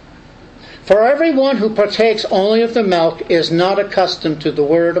 For everyone who partakes only of the milk is not accustomed to the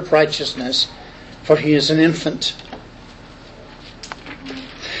word of righteousness, for he is an infant.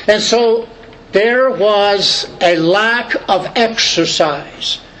 And so there was a lack of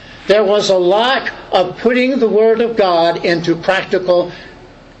exercise. There was a lack of putting the Word of God into practical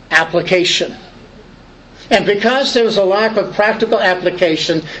application. And because there was a lack of practical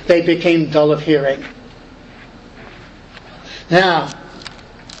application, they became dull of hearing. Now,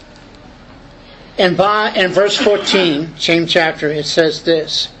 in verse 14, same chapter, it says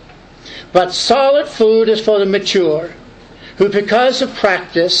this, but solid food is for the mature, who because of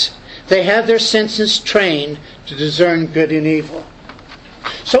practice, they have their senses trained to discern good and evil.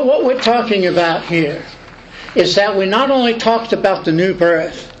 So what we're talking about here is that we not only talked about the new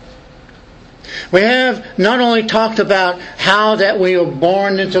birth, we have not only talked about how that we are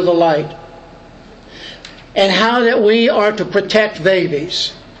born into the light, and how that we are to protect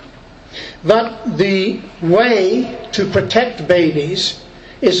babies. But the way to protect babies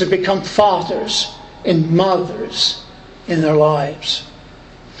is to become fathers and mothers in their lives.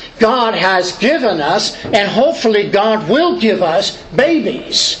 God has given us, and hopefully God will give us,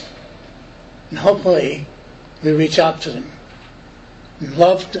 babies. And hopefully we reach out to them and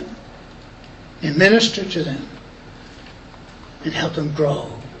love them and minister to them and help them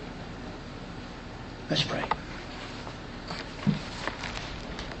grow. Let's pray.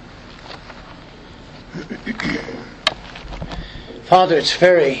 Father, it's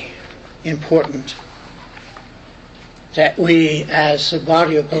very important that we, as a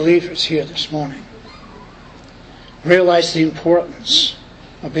body of believers here this morning, realize the importance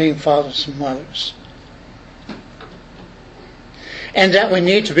of being fathers and mothers. And that we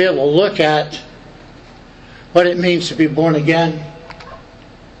need to be able to look at what it means to be born again,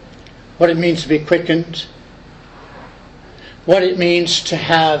 what it means to be quickened, what it means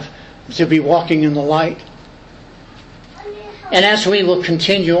to be walking in the light. And as we will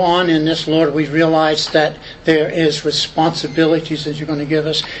continue on in this, Lord, we realize that there is responsibilities that you're going to give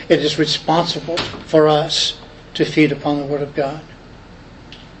us. It is responsible for us to feed upon the Word of God.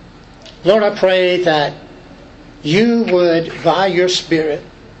 Lord, I pray that you would, by your Spirit,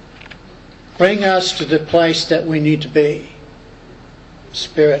 bring us to the place that we need to be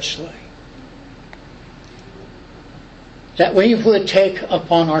spiritually. That we would take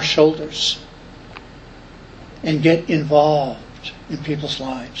upon our shoulders and get involved in people's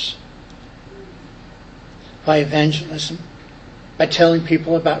lives by evangelism, by telling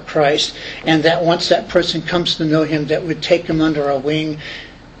people about Christ, and that once that person comes to know Him, that we'd take them under our wing,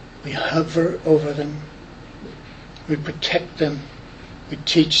 we hover over them, we protect them, we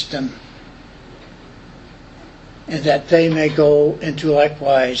teach them, and that they may go into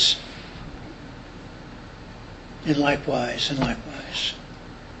likewise, and likewise, and likewise.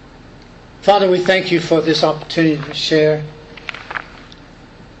 Father, we thank you for this opportunity to share.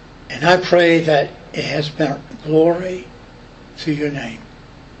 And I pray that it has brought glory to your name.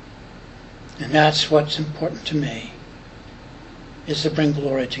 And that's what's important to me, is to bring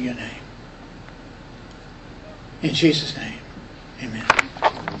glory to your name. In Jesus' name, amen.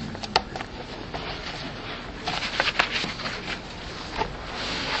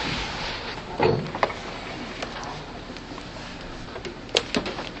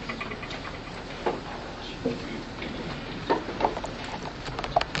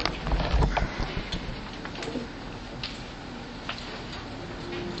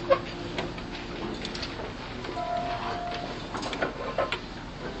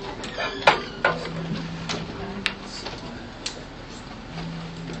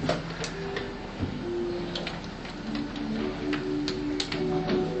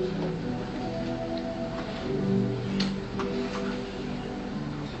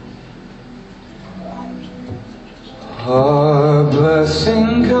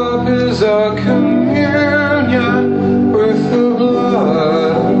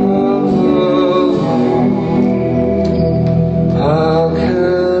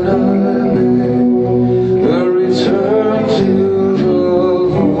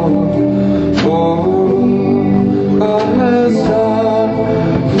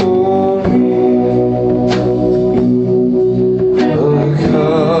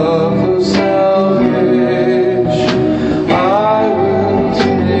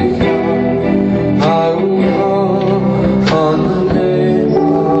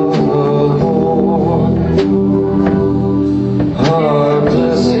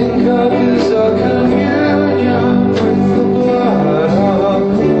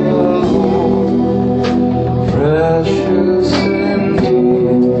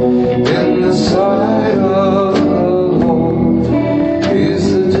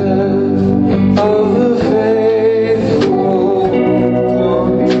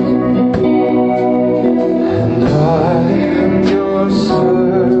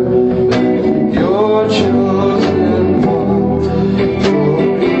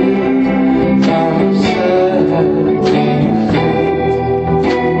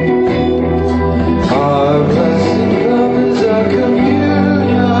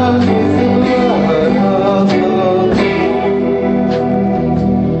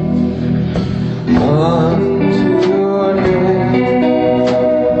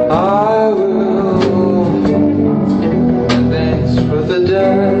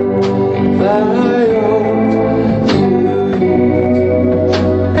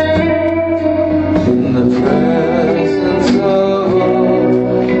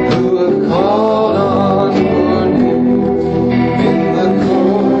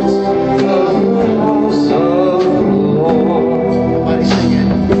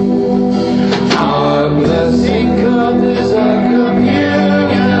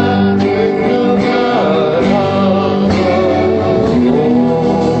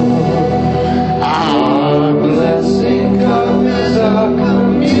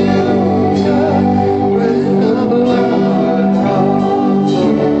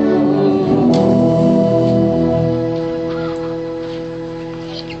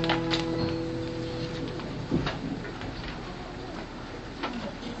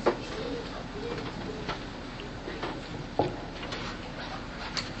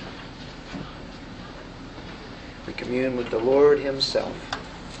 the Lord Himself.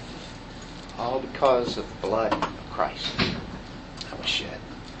 All because of the blood of Christ that was shed.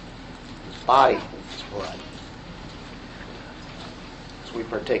 His body, His blood. As we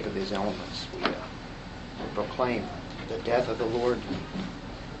partake of these elements, we proclaim the death of the Lord.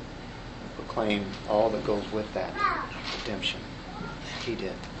 We proclaim all that goes with that redemption that He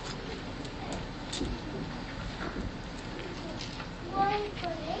did.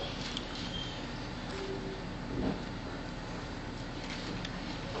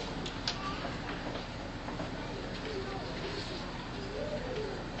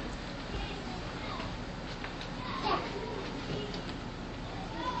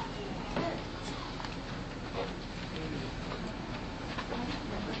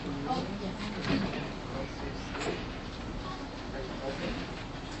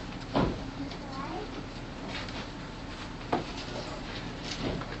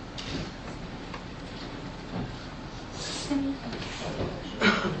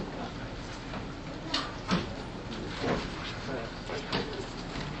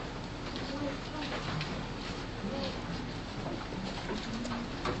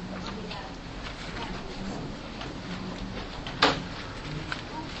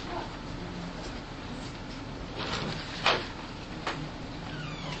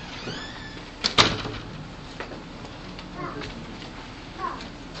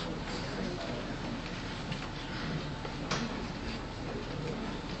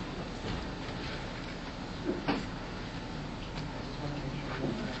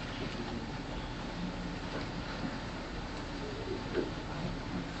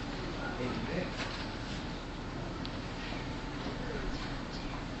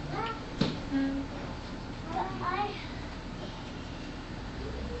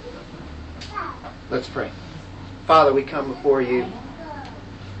 Let's pray. Father, we come before You,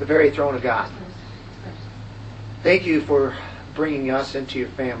 the very throne of God. Thank You for bringing us into Your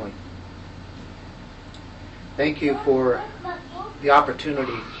family. Thank You for the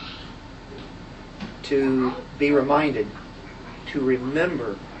opportunity to be reminded, to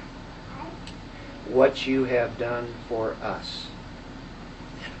remember what You have done for us.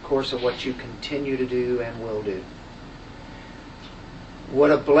 And of course, of what You continue to do and will do. What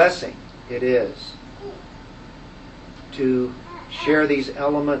a blessing it is to share these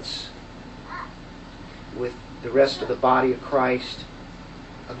elements with the rest of the body of Christ,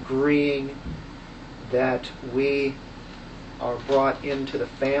 agreeing that we are brought into the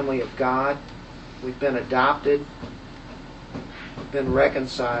family of God. We've been adopted. We've been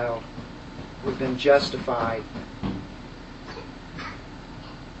reconciled. We've been justified.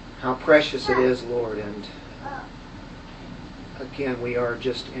 How precious it is, Lord. And again, we are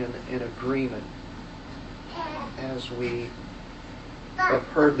just in agreement as we have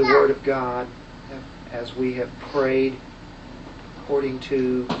heard the Word of God, as we have prayed according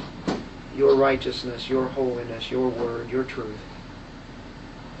to Your righteousness, Your holiness, Your Word, Your truth.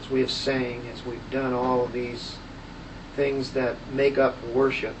 As we have sang, as we've done all of these things that make up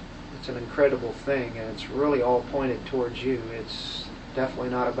worship. It's an incredible thing, and it's really all pointed towards You. It's definitely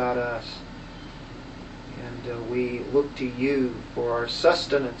not about us. And we look to You for our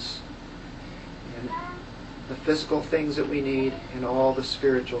sustenance and the physical things that we need and all the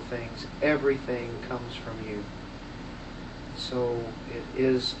spiritual things. Everything comes from You. So it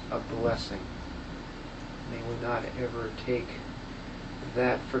is a blessing. May we not ever take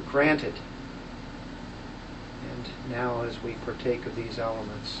that for granted. And now as we partake of these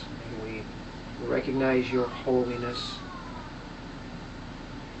elements, may we recognize Your holiness,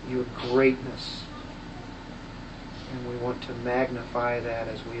 Your greatness. And we want to magnify that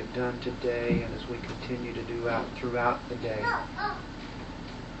as we have done today and as we continue to do throughout the day.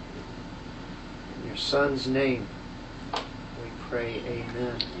 In Your Son's name, we pray,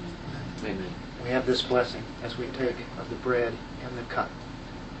 amen. Amen. We have this blessing as we take of the bread and the cup.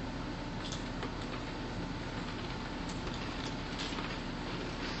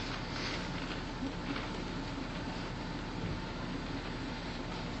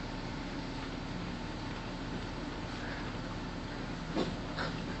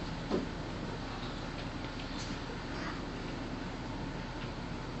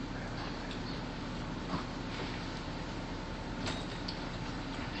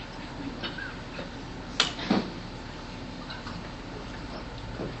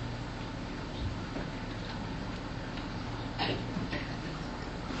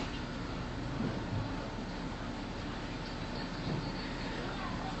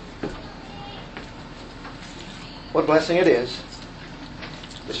 What a blessing it is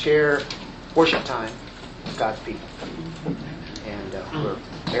to share worship time with God's people. And we're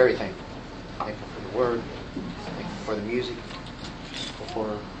very thankful. Thankful for the Word. Thankful for the music,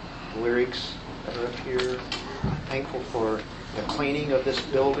 for lyrics that are up here. Thankful for the cleaning of this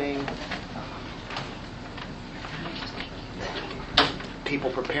building. People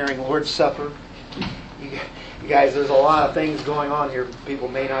preparing Lord's Supper. You guys, there's a lot of things going on here. People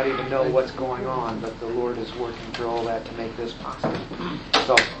may not even know what's going on, but the Lord is working through all that to make this possible.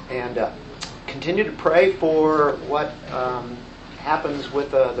 So, and continue to pray for what happens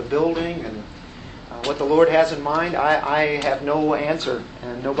with the building and what the Lord has in mind. I have no answer,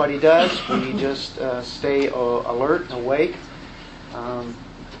 and nobody does. We just stay alert and awake.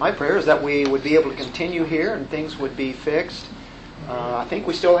 My prayer is that we would be able to continue here and things would be fixed. I think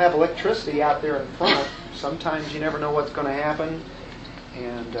we still have electricity out there in front. Sometimes you never know what's going to happen.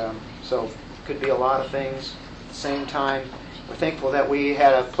 And so it could be a lot of things. At the same time, we're thankful that we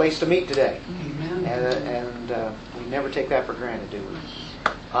had a place to meet today. Amen. And we never take that for granted, do we?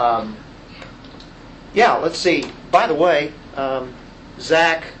 Yeah, let's see. By the way,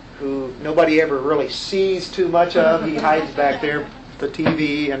 Zach, who nobody ever really sees too much of, he hides back there the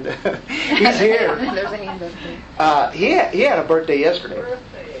TV, and he's here. There's a hand up there. He had a birthday yesterday.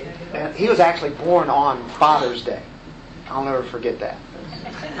 And he was actually born on Father's Day. I'll never forget that.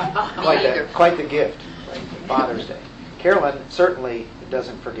 Quite the gift. Father's Day. Carolyn certainly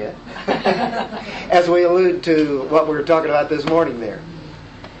doesn't forget. As we allude to what we were talking about this morning there.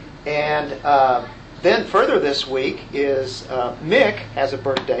 And then further this week is Mick has a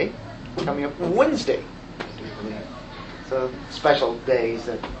birthday coming up Wednesday. So special days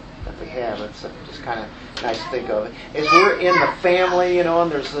that we have. It's just kind of nice to think of it. As we're in the family,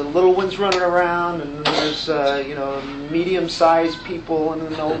 and there's the little ones running around, and there's medium-sized people, and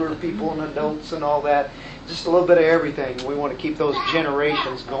then older people, and adults, and all that. Just a little bit of everything. We want to keep those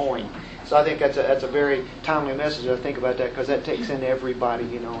generations going. So I think that's a very timely message. I think about that because that takes in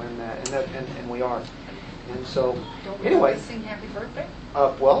everybody, and we are. And so, anyway. Sing happy birthday?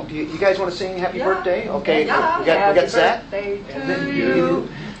 Well, do you guys want to sing happy birthday? Okay, yeah. we got set. To you.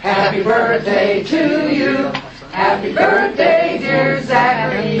 Happy birthday to you. Happy birthday, dear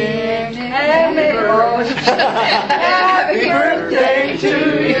Zach. Happy birthday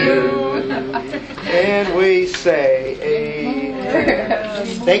to you. And we say amen.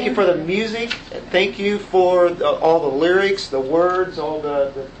 Thank you for the music. Thank you for all the lyrics, the words, all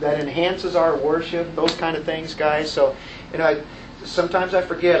that enhances our worship. Those kind of things, guys. So, sometimes I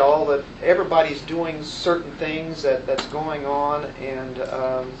forget everybody's doing certain things that's going on, and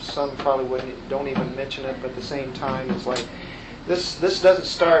some probably don't even mention it. But at the same time, it's like this doesn't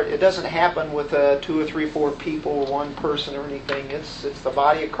start. It doesn't happen with 2 or 3, 4 people, one person, or anything. It's the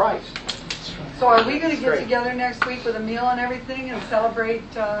body of Christ. So are we going to get together next week with a meal and everything and celebrate?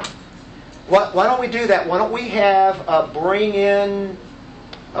 Why don't we do that? Why don't we have bring in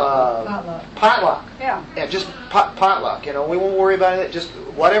potluck? Yeah. Yeah, just potluck. We won't worry about it. Just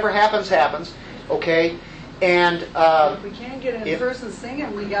whatever happens. Okay. And if we can't get in person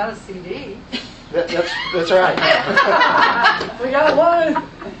singing, we got a CD. That's right. We got one.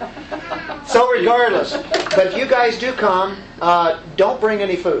 So regardless, but if you guys do come, don't bring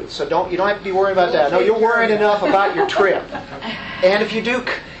any food. So you don't have to be worried about that. No, you're worried enough about your trip. And if you do,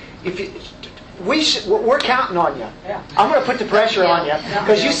 we're counting on you. Yeah. I'm going to put the pressure on you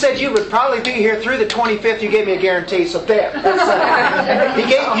because you said you would probably be here through the 25th. You gave me a guarantee. So there.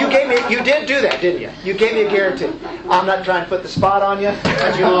 You did do that, didn't you? You gave me a guarantee. I'm not trying to put the spot on you.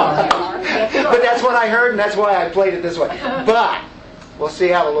 You are. But that's what I heard, and that's why I played it this way. But we'll see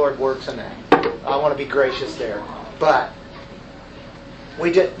how the Lord works in that. I want to be gracious there. But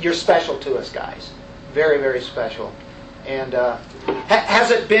you're special to us, guys. Very, very special. And has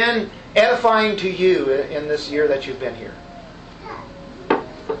it been edifying to you in this year that you've been here?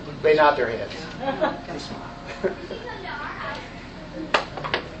 They nod their heads.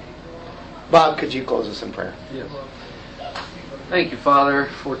 Bob, could you close us in prayer? Yes. Thank you, Father,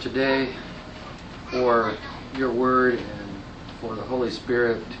 for today, for your word, and for the Holy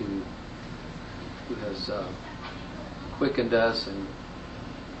Spirit who has quickened us and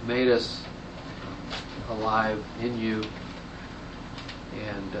made us alive in you,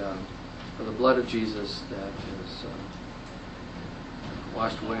 and for the blood of Jesus that has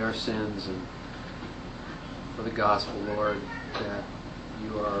washed away our sins, and for the gospel, Lord, that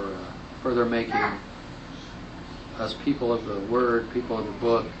you are further making us people of the Word, people of the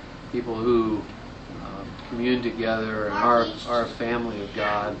Book, people who commune together and are a family of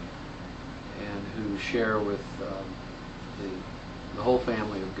God, and who share with the whole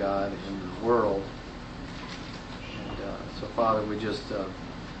family of God in the world. And so, Father, we just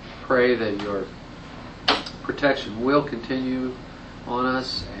pray that your protection will continue on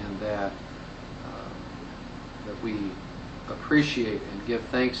us, and that that we appreciate and give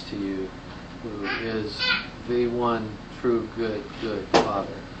thanks to you, who is the one true, good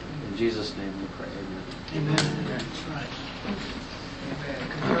Father. In Jesus' name we pray. Amen. Amen. That's right. In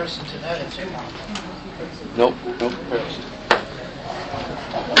comparison to that, it's impossible. Nope, no comparison.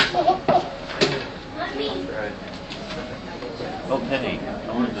 Right. Oh, Penny,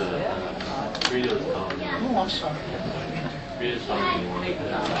 I wanted to read a song. Oh, I'm sorry. Read a song you wanted to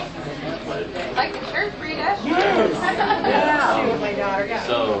Like the church, Rita? Yeah. My daughter got.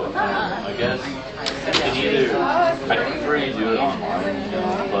 So, I guess you can either, I prefer you do it online,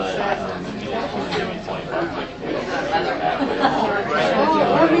 but if you just want to give me 25 seconds.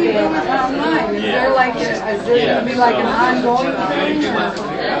 What do you do with online? Is there like, is there going to be like an ongoing thing?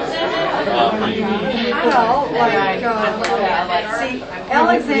 Well, see,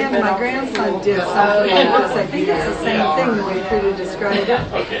 Alexander, my grandson, did something like this. I think it's the same thing the way Frida described it.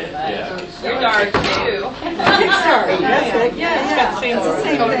 Okay, yeah. Your daughter, too. Kickstarter, that's it. Yeah, it's the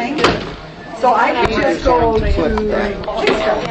same thing. So I could just go to Kickstarter.